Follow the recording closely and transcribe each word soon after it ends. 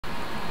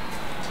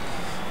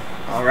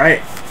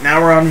Alright,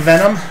 now we're on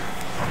Venom.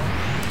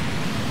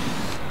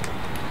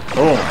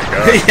 Oh my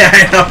god. Yeah,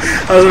 I know.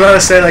 I was about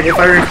to say, like, if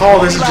I recall,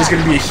 this is just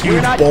going to be a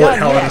huge bullet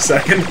hell in a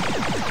second.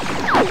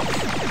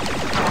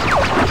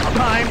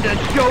 Time to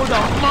show the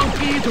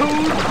monkeys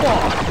who's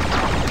boss.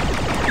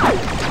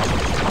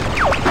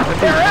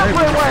 They're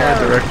everywhere.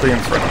 Directly in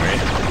front of me.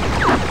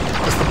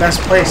 That's the best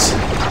place.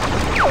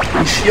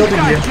 He's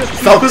shielding you.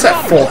 Falco's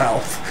at full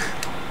health.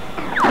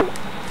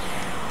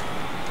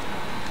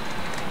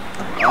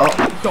 Oh,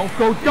 don't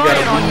go you gotta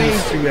dying on me.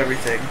 move through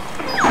everything.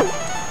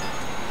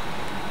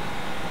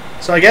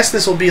 So I guess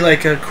this will be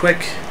like a quick,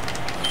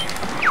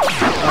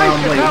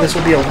 this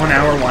will be a 1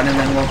 hour one, and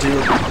then we'll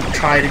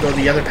try to go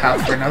the other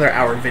path for another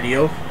hour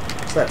video.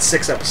 So that's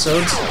 6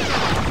 episodes.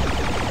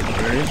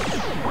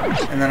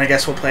 And then I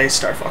guess we'll play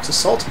Star Fox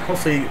Assault, and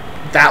hopefully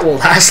that will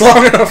last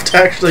long enough to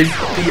actually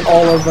be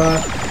all of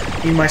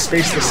In My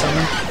Space this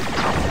summer.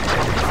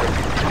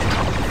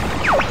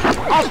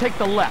 I'll take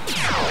the left.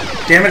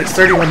 Damn it, it's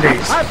 31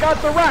 days. I've got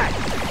the right.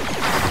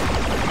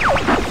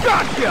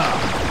 Gotcha!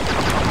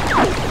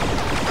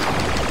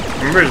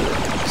 Remember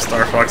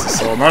Star Fox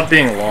Assault not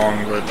being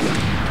long, but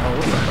oh,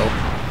 what the hell?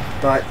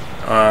 But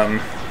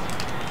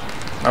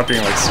not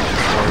being like super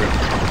short.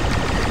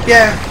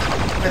 yeah,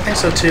 I think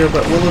so too.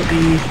 But will it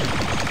be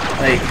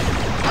like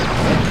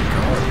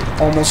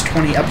almost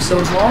 20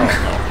 episodes long,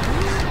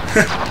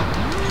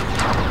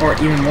 or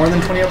even more than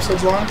 20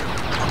 episodes long?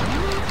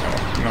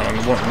 No,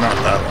 not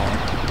that long.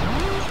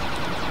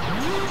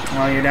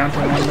 Well, you're down to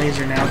 1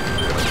 laser now.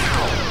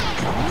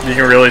 You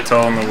can really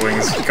tell when the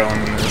wing's gone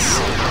in this.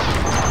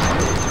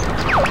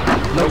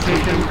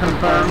 Location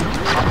confirmed.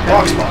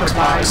 Box.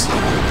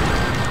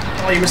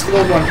 Oh, you missed the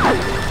gold one.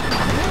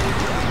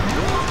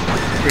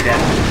 You're dead.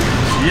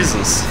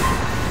 Jesus.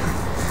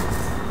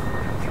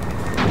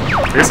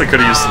 I guess I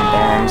could have used some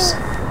bombs.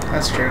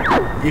 That's true.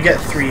 You get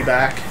 3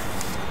 back.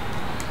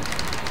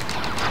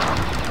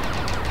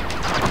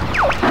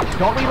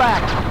 Don't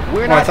relax.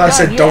 We're Oh, not I thought it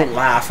said yet. don't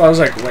laugh. I was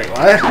like, wait,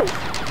 what?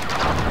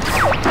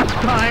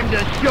 Time to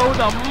show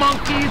the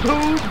monkeys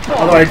who's boss.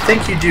 Although I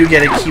think you do get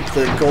to keep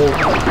the gold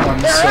one,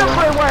 so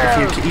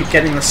if you keep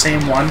getting the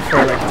same one for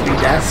like 3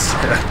 deaths,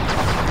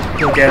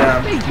 you'll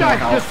get These more guys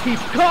health. just keep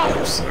coming.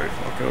 Oh, sorry,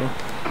 Falco.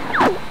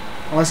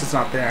 Unless it's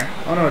not there.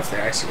 Oh no, it's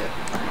there. I see it.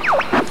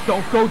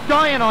 Don't go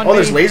dying on Oh,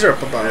 there's me. laser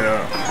up above.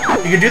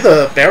 Yeah. You could do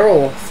the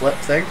barrel flip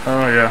thing.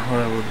 Oh yeah, well,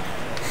 that would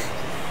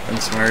been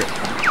smart.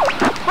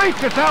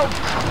 Brace yourself.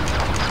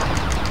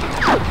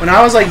 When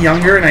I was like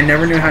younger and I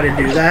never knew how to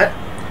do that,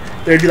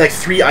 there'd be like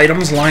 3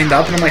 items lined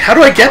up, and I'm like, how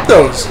do I get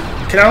those?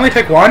 Can I only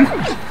pick one?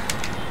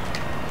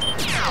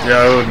 Yeah,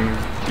 I wouldn't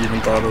even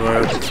thought of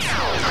that.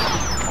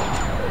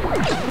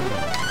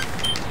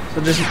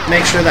 So just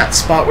make sure that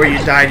spot where you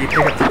died, you pick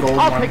up the gold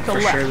I'll one take the for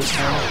left. sure this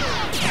time.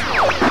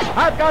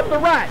 I've got the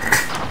right.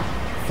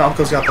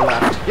 Falco's got the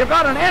left. You've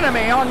got an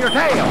enemy on your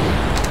tail.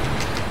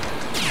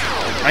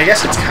 I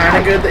guess it's kind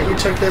of good that you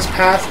took this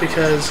path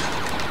because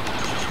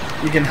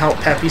you can help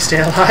Peppy stay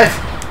alive.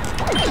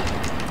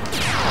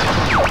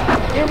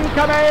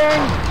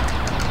 Incoming.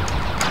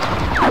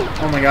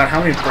 Oh my god, how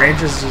many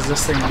branches does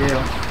this thing do?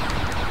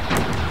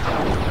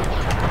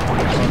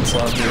 That's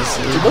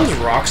obviously. Do those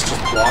rocks just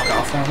block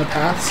off one of the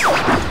paths?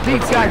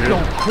 These guys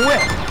don't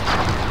quit.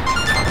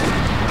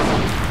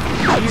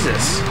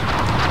 Jesus.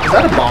 Is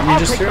that a bomb you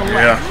just threw?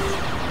 Yeah.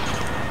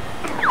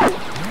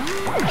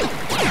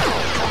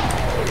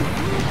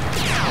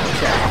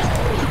 Okay.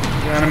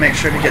 You gotta make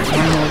sure to get 1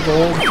 more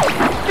gold.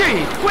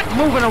 Gee, quit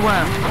moving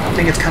around. I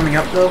think it's coming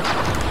up though.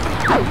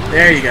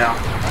 There you go.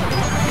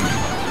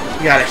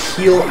 You gotta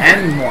heal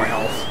and more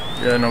health.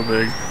 Yeah, no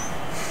big.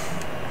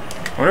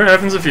 What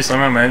happens if you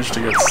somehow manage to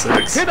get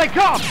 6? Here they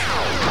come.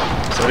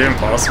 Is that even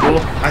possible?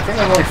 I think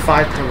there's only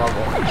 5 per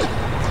level.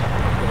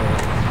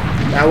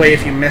 That way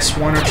if you miss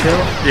 1 or 2.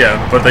 Yeah,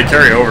 but they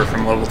carry over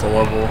from level to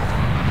level.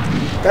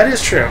 That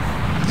is true.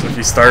 So if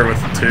you start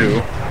with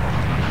 2,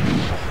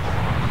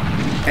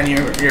 And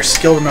you're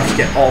skilled enough to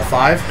get all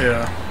 5.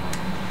 yeah.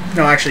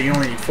 No, actually you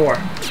only need 4.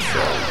 So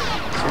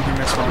if you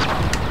miss 1.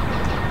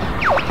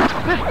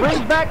 This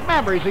brings back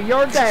memories of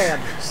your dad.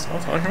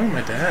 Stop talking about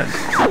my dad.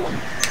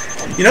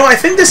 You know, I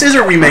think this is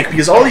a remake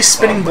because all these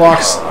spinning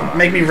blocks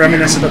make me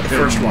reminisce about the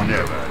first one.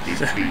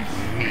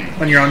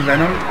 When you're on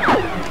Venom.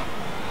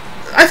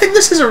 I think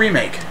this is a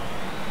remake.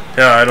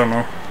 Yeah, I don't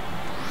know.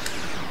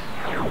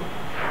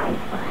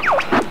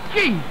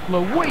 Jeez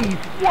Louise,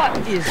 what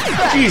is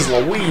that? Jeez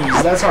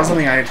Louise, that's not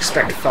something I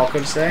expect Falco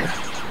to say.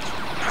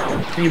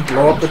 Can you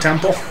blow up the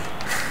temple?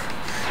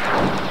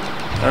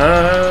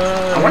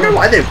 I wonder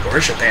why they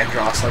worship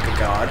Andross like a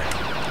god.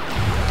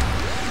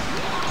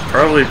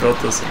 Probably built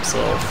this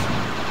himself.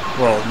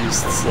 Well,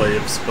 used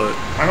slaves, but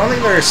I don't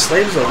think there's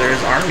slaves though,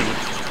 there's army.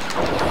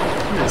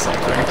 maybe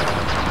something.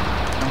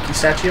 Monkey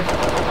statue?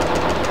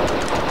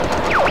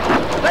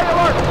 Stay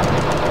alert!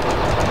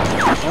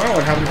 I wonder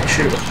what happens if you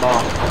shoot it with a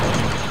bomb.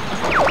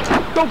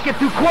 Don't get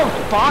too close,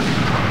 Fox.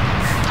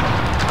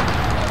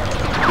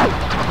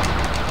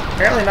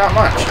 Apparently not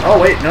much. Oh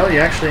wait, no, you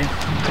actually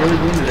really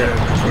wounded it.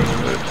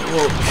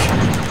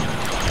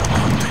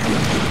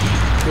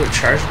 Do a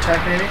charge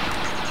attack, maybe?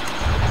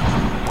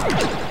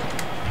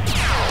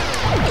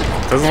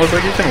 Doesn't look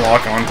like you can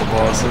lock onto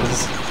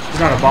bosses. He's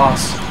not a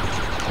boss.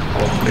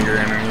 Well,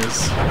 bigger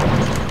enemies.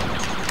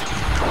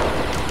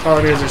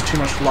 Probably because there's too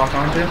much to lock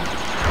onto.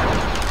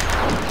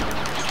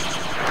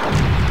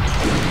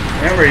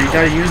 Remember, you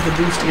gotta use the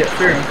boost to get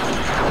through.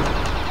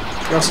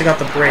 You also got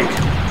the break.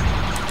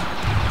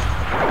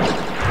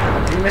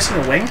 Are you missing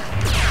a wing?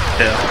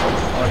 Yeah.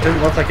 Oh, it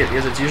doesn't look like it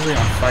is. It's usually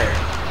on fire.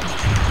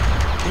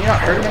 Can you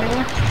not hurt him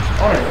anymore?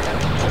 Oh, no.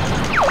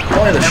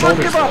 Only the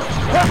shoulders. Oh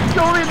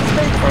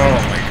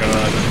my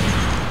god.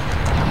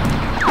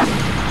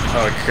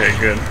 Okay,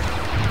 good.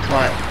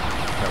 What?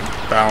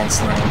 Balance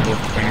now, both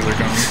wings are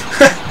gone.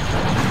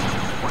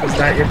 Is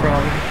that your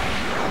problem?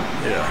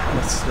 Yeah,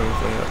 let's go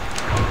with that.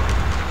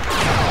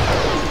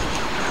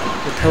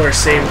 The pillar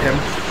saved him.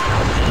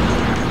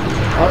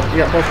 Oh,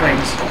 you got both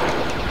wings.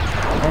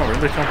 Oh,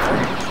 where'd they come from?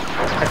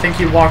 I think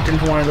he walked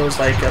into one of those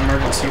like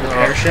emergency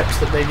repair ships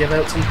that they give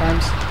out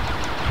sometimes.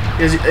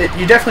 Because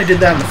you definitely did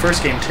that in the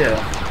first game too.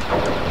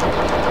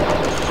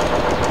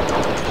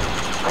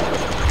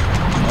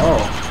 Oh.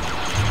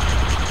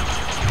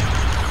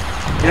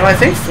 You know, I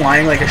think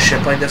flying like a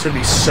ship like this would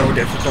be so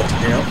difficult to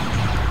do.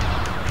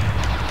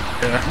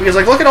 Yeah. Because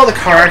like, look at all the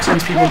car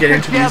accidents people get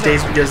into these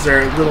days because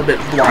they're a little bit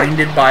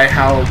blinded by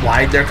how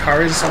wide their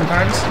car is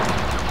sometimes.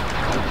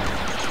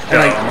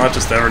 Yeah, like, not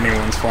just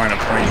anyone's flying a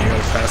plane, you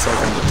gotta pass all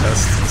kinds of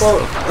tests and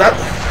well, stuff. that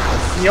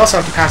you also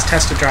have to pass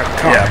tests to drive the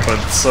car. Yeah, but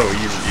it's so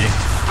easy.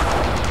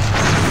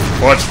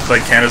 Watch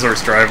like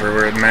Canada's Driver,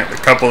 where a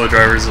couple of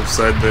drivers have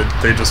said that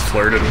they just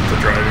flirted with the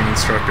driving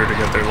instructor to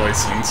get their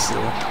license.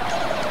 So.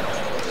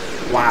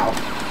 Wow.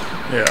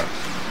 Yeah.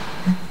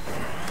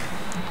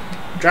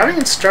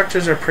 Driving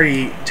instructors are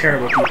pretty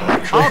terrible people,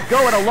 actually. I'll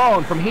go it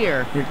alone from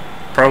here. It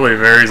probably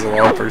varies a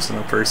lot person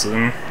to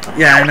person.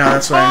 Yeah, I know,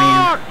 that's what I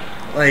mean.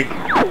 Like,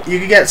 you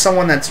could get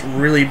someone that's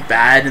really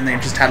bad and they've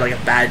just had like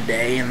a bad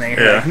day and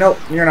they're like, nope,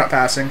 you're not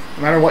passing.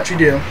 No matter what you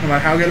do, no matter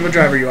how good of a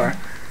driver you are.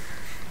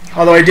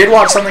 Although I did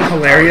watch something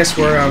hilarious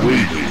where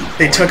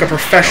they took a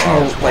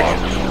professional like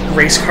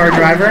race car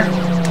driver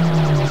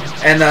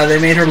and they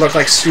made her look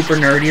like super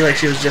nerdy, like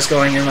she was just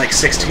going in like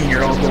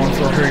 16-year-old going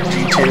for her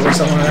G2 or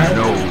something like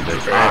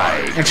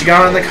that. And she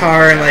got in the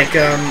car and like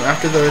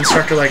after the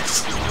instructor like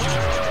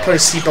put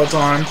his seatbelt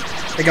on,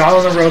 they got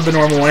on the road the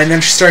normal way, and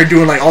then she started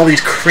doing like all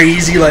these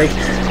crazy like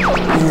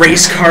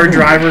race car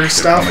driver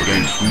stuff.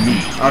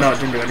 Oh no, it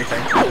didn't do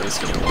anything.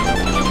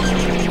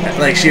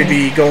 Like she would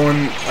be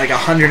going like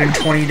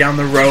 120 down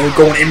the road,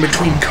 going in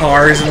between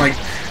cars and like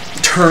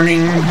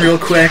turning real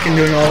quick and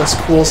doing all this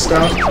cool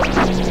stuff.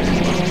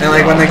 And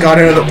like when they got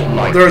out of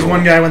the, there was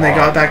one guy when they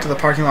got back to the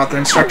parking lot, the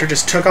instructor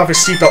just took off his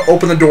seatbelt,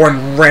 opened the door,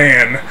 and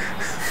ran.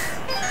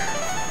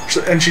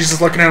 And she's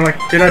just looking at him like,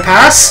 "Did I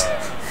pass?"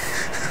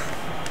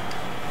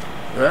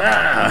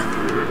 Ah.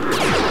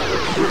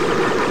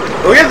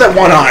 Look at that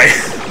one eye.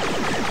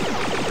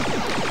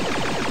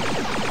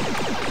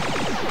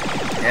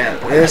 Yeah,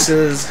 this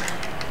is...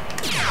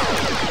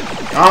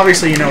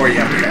 Obviously you know where you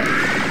have to go.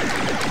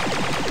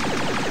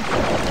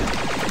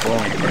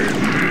 Blowing bird.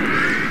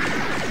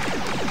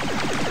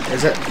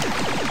 Is it?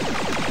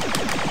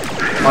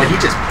 Oh, he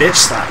just bitch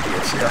slapped you.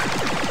 Yeah.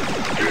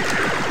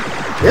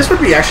 This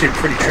would be actually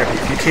pretty trippy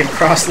if you came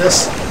across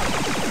this.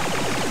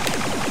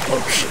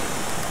 Oh shit.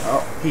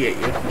 Oh, he ate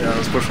you. Yeah, I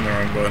was pushing the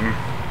wrong button.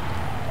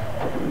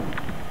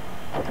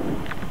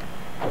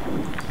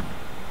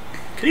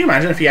 Can you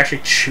imagine if he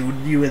actually chewed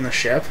you in the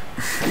ship?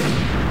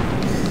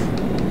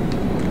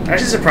 I'm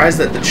actually surprised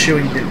that the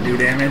chewing didn't do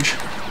damage.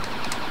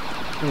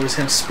 It was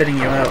him spitting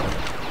you out.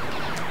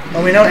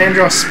 Well, we know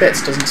Andros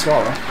spits, doesn't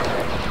swallow.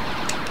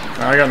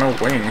 I got no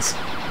wings.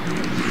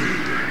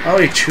 Oh,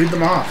 he chewed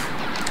them off.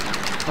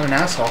 What an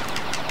asshole.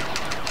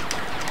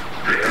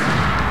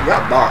 You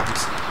got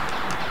bombs.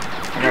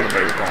 I'm not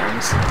about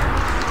bombs.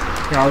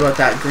 You know about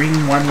that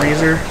green one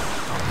laser?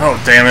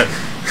 Oh, damn it.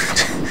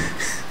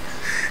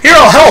 Here,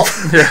 I'll help!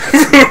 Yeah.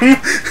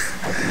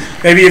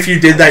 Maybe if you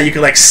did that, you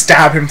could like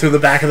stab him through the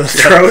back of the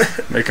throat.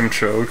 Make him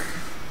choke.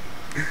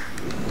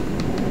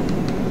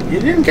 You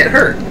didn't get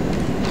hurt.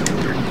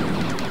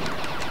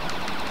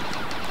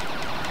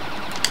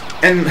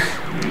 And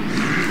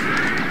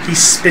he's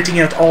spitting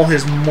out all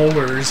his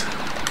molars.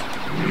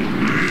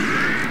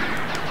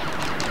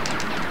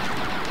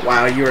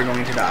 Wow, you are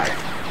going to die.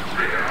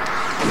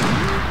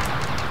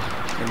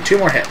 And 2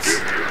 more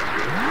hits.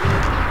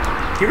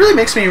 He really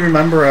makes me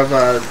remember of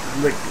the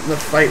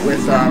fight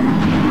with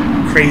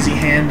Crazy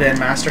Hand and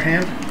Master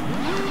Hand.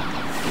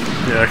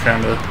 Yeah,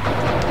 kinda.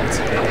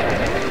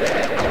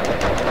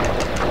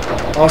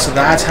 Also,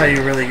 that's how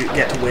you really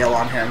get to wail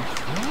on him.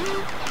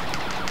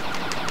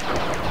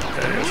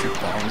 Okay, I shoot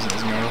bombs in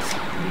his mouth.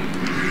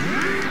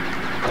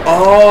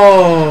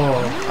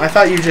 Oh! I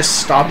thought you just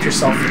stopped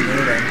yourself from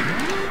moving.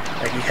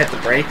 Like you hit the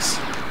brakes.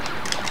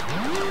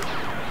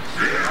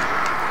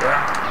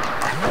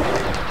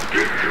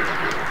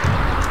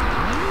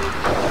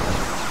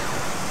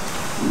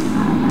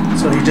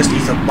 So he just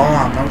eats a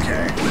bomb,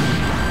 okay.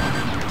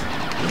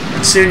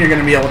 And soon you're going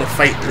to be able to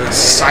fight the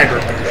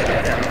cyber version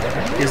of him.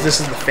 Because this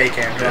is the fake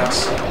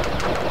Andros.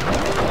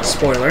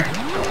 Spoiler.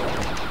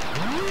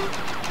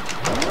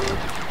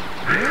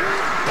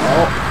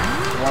 Oh.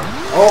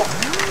 Oh.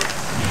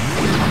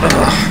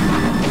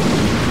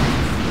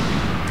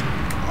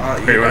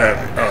 Wait, what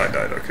happened? Oh, I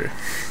died, okay.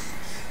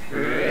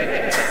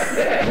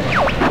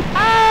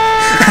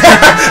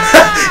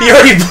 You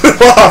already blew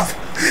off!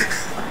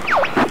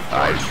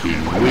 I've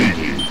been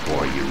waiting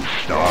for you,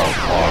 Star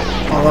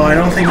Fox. Although I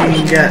don't think you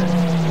can get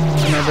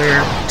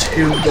another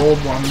 2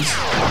 gold ones.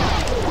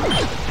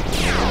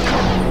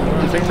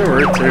 I think there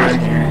were 2 in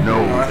here. No,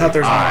 I thought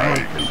there was I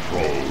one.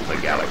 control the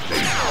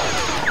galaxy.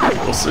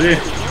 We'll see.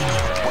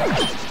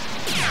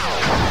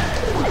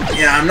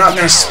 Yeah, I'm not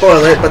going to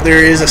spoil it, but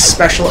there is a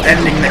special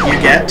ending that you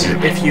get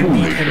if you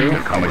beat him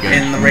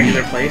in the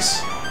regular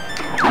place.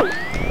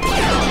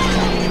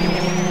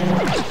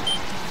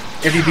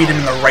 If you beat him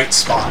in the right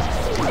spot.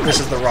 This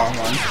is the wrong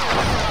one.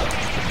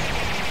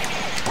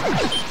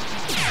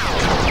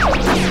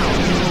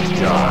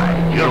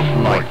 Die just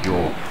like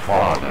your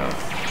father.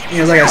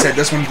 Because like I said,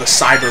 this one's the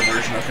cyber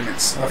version of him.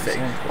 It's a fake.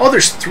 Oh,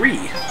 there's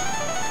 3.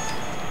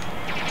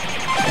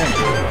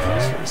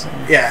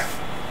 Yeah.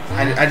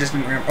 I just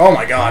didn't remember. Oh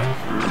my god.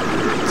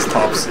 It's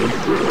Topsy.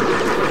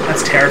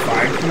 That's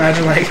terrifying.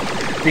 Imagine, like,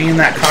 being in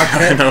that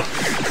cockpit. I know.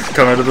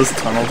 Come out of this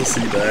tunnel to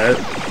see that.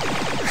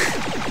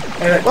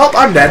 And like, well,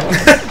 I'm dead.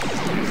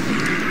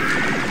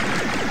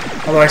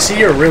 Although I see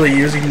you're really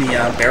using the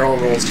barrel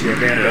rolls to your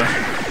advantage. Yeah.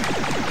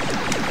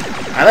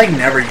 I, like,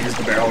 never use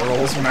the barrel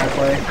rolls when I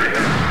play.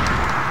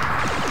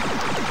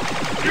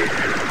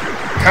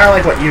 Kind of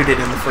like what you did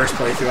in the first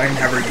playthrough. I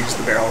never used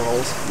the barrel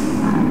rolls.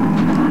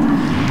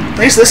 At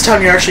least this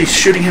time you're actually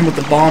shooting him with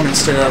the bomb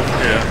instead of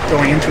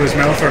going into his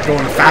mouth or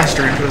going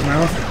faster into his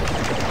mouth.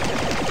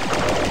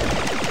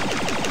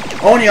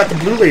 Oh, and you got the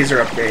blue laser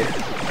upgrade.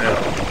 Yeah.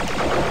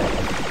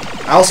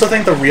 I also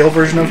think the real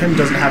version of him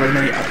doesn't have as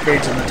many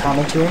upgrades in the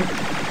tunnel to him.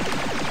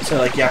 So,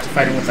 like, you have to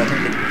fight him with, I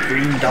think, the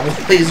green double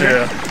laser.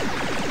 Yeah.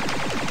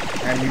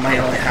 And you might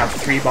only have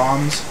 3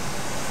 bombs.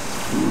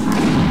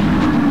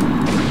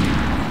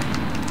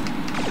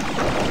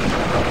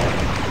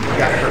 You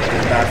got hurt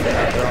pretty bad for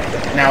that, though.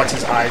 Now it's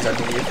his eyes, I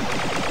believe.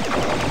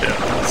 Yeah,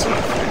 that's what I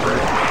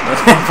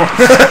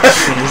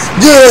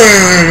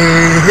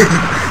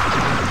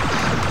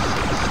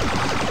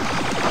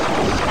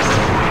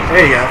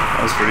There you go.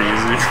 That was pretty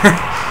easy.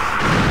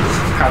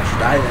 How'd you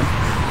die then?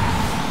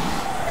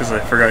 Because I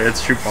forgot you had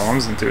to shoot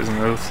bombs into his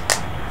mouth.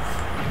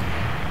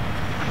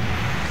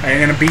 Are you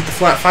gonna beat the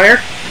flat fire?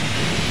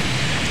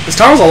 This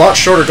tunnel's a lot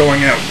shorter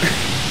going out.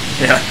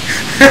 Yeah,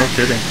 no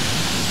kidding.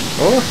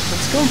 Oh,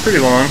 it's going pretty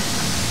long.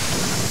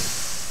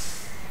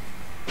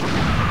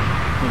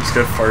 You just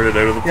got farted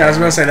out of the Yeah, I was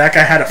gonna say, that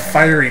guy had a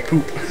fiery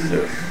poop.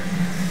 Yeah.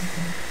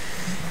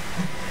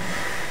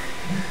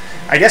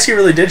 I guess he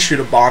really did shoot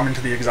a bomb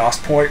into the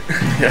exhaust point.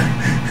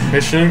 Yeah.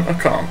 Mission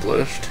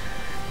accomplished.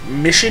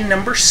 Mission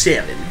number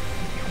 7.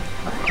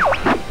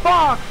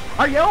 Fox,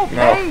 are you okay?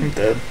 No, I'm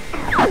dead.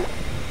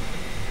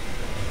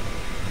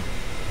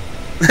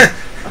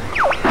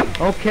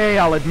 Okay,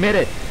 I'll admit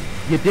it.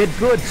 You did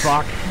good,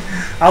 Fox.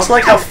 I also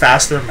like how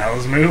fast their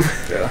mouths move.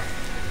 Yeah.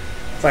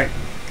 It's like...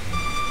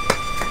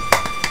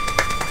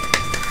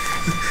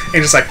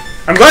 He's just like,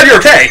 I'm glad you're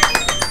okay!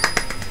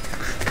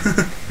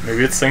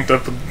 Maybe it's synced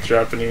up with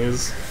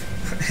Japanese.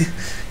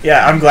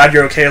 Yeah, I'm glad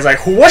you're okay. It's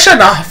like,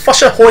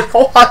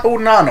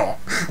 nano.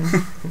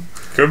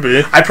 Could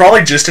be. I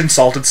probably just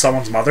insulted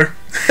someone's mother.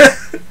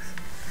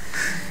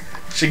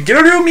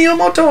 Shigeru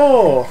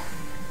Miyamoto!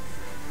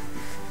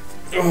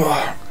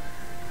 Ugh.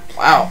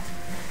 Wow.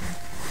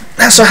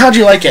 So how'd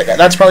you like it?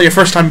 That's probably your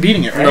first time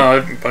beating it, right?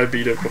 No, I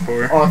beat it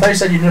before. Oh, I thought you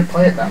said you didn't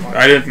play it that much.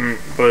 I didn't,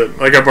 but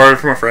like I borrowed it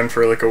from a friend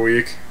for like a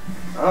week.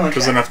 Oh, okay. Which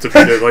was enough to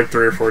beat it like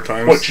 3 or 4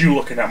 times. What you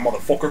looking at,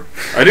 motherfucker?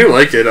 I do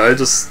like it.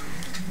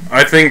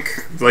 I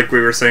think, like we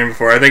were saying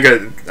before, I think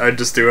I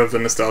just do have the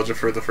nostalgia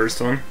for the first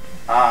one.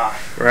 Ah.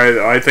 Right,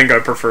 I think I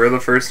prefer the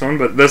first one,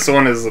 but this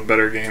one is a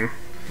better game.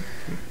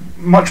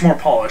 Much more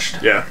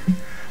polished. Yeah.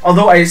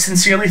 Although I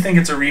sincerely think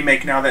it's a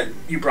remake now that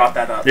you brought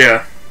that up.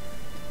 Yeah.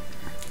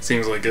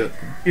 Seems like it.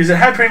 Because it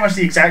had pretty much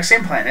the exact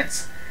same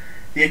planets,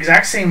 the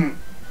exact same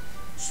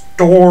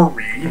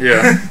story.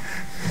 Yeah.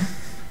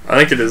 I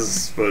think it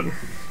is, but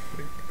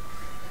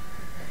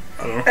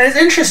I don't know. And it's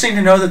interesting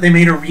to know that they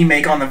made a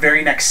remake on the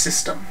very next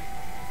system.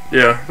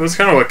 Yeah, that's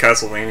kind of what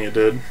Castlevania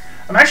did.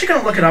 I'm actually going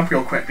to look it up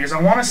real quick because I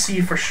want to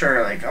see for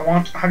sure. Like, I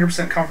want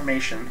 100%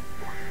 confirmation.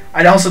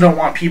 I also don't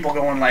want people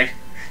going like,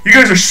 you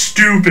guys are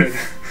stupid.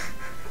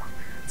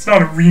 It's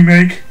not a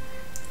remake.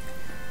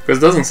 Because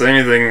it doesn't say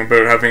anything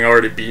about having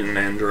already beaten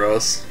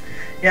Andros.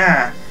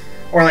 Yeah.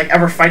 Or like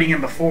ever fighting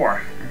him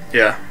before.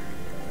 Yeah.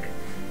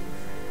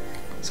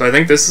 So I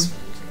think this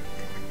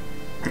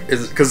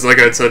is because, like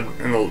I had said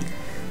in the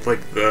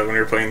when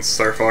you were playing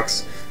Star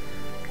Fox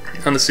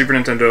on the Super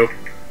Nintendo,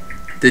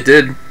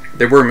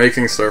 they were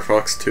making Star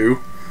Fox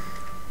 2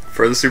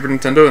 for the Super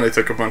Nintendo, and they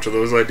took a bunch of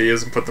those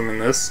ideas and put them in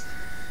this.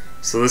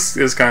 So this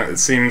is it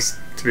seems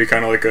to be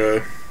kind of like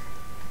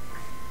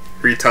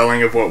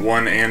retelling of what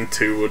 1 and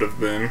 2 would have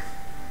been.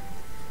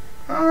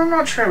 I'm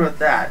not sure about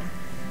that.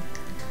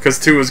 Because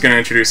 2 was going to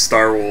introduce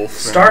Star Wolf.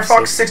 Star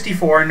Fox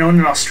 64, known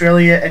in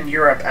Australia and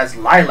Europe as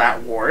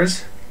Lilat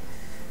Wars.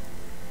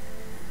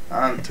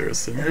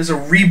 Interesting. It is a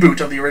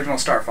reboot of the original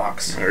Star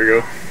Fox. There we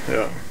go.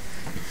 Yeah.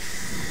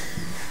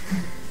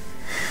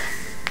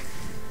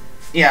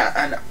 Yeah,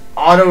 an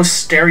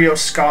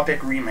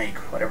auto-stereoscopic remake,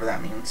 whatever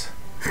that means.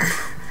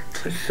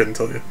 I couldn't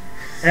tell you.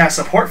 Yeah,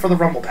 support for the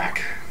Rumble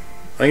Pack.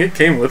 I think it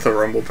came with a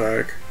Rumble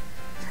Pack.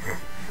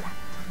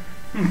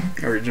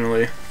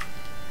 Originally.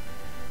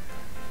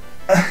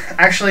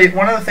 Actually,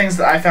 one of the things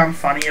that I found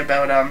funny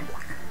about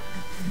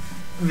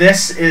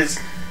this is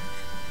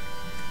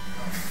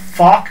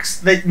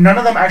Fox. None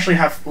of them actually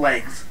have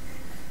legs.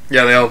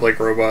 Yeah, they all have like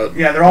robot.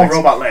 Yeah, they're all legs.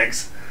 robot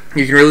legs.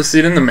 You can really see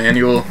it in the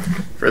manual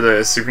for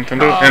the Super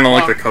Nintendo, and on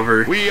like the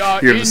cover here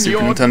of the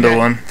Super Nintendo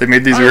one. They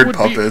made these weird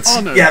puppets.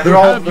 Yeah, they're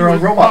all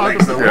robot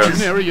legs though. Yeah.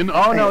 Which is,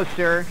 Oh no,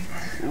 sir.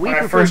 When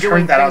I first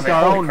heard that, I was like,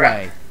 holy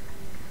crap.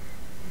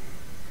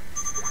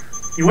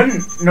 You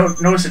wouldn't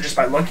notice it just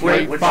by looking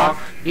at it, would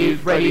you?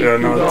 Yeah,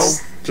 no,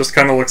 it just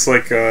kind of looks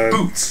like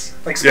Boots.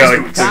 Like space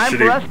boots. Time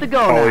for us to go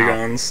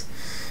polygons.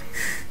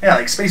 Yeah,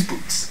 like space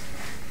boots.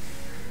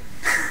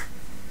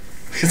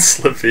 It's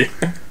Slippy.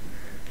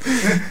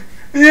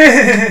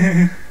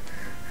 Yeah.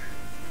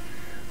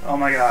 Oh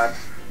my god.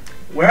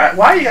 Why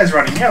are you guys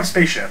running? You have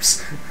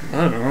spaceships.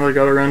 I don't know, they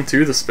gotta run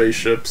to the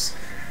spaceships.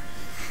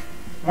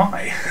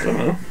 Why? I don't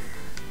know.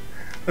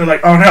 They're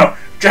like, oh no,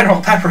 General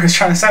Pepper is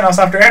trying to send us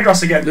after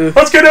Andros again.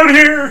 Let's get out of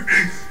here!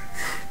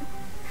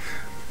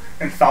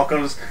 And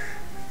Falco's...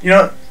 You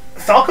know,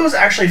 Falco's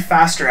actually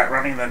faster at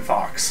running than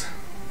Fox.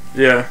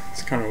 Yeah,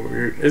 it's kind of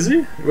weird. Is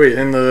he? Wait,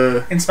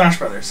 in Smash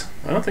Brothers.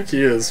 I don't think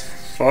he is.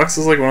 Fox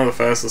is like one of the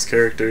fastest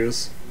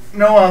characters.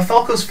 No,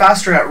 Falco's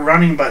faster at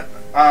running, but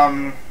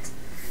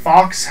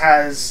Fox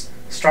has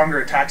stronger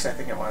attacks, I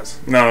think it was.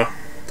 No,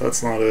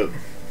 that's not it.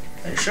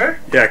 Are you sure?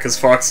 Yeah, because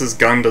Fox's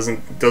gun does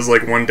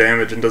like 1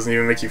 damage and doesn't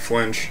even make you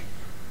flinch.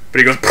 But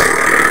he goes...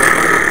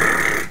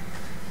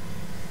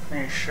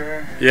 Are you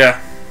sure? Yeah.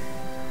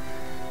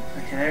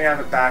 Okay, maybe I have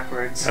it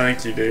backwards. I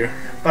think you do.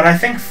 But I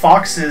think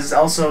Fox's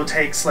also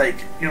takes, like,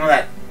 you know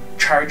that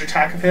charge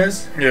attack of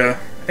his? Yeah.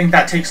 I think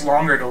that takes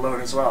longer to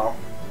load as well.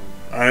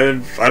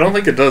 I don't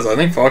think it does. I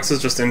think Fox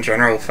is just in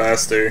general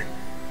faster.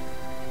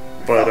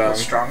 But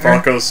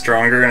Falco's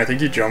stronger, and I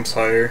think he jumps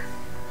higher.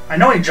 I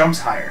know he jumps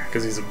higher.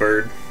 Because he's a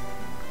bird.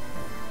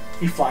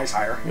 He flies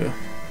higher. Yeah.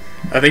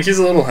 I think he's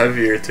a little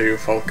heavier too,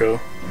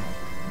 Falco.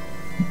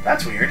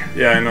 That's weird.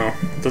 Yeah, I know.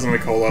 It doesn't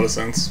make a whole lot of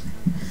sense.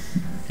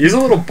 He's a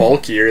little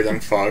bulkier than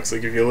Fox,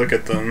 like if you look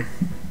at them.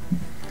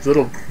 He's a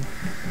little...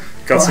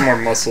 got some more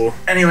muscle.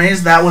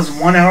 Anyways, that was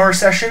 1 hour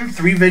session,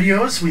 3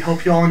 videos. We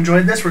hope you all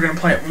enjoyed this. We're going to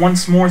play it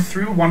once more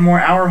through, 1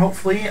 more hour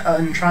hopefully,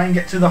 and try and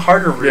get to the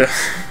harder route. Yeah.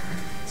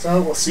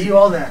 So we'll see you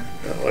all then.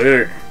 Yeah,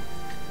 later.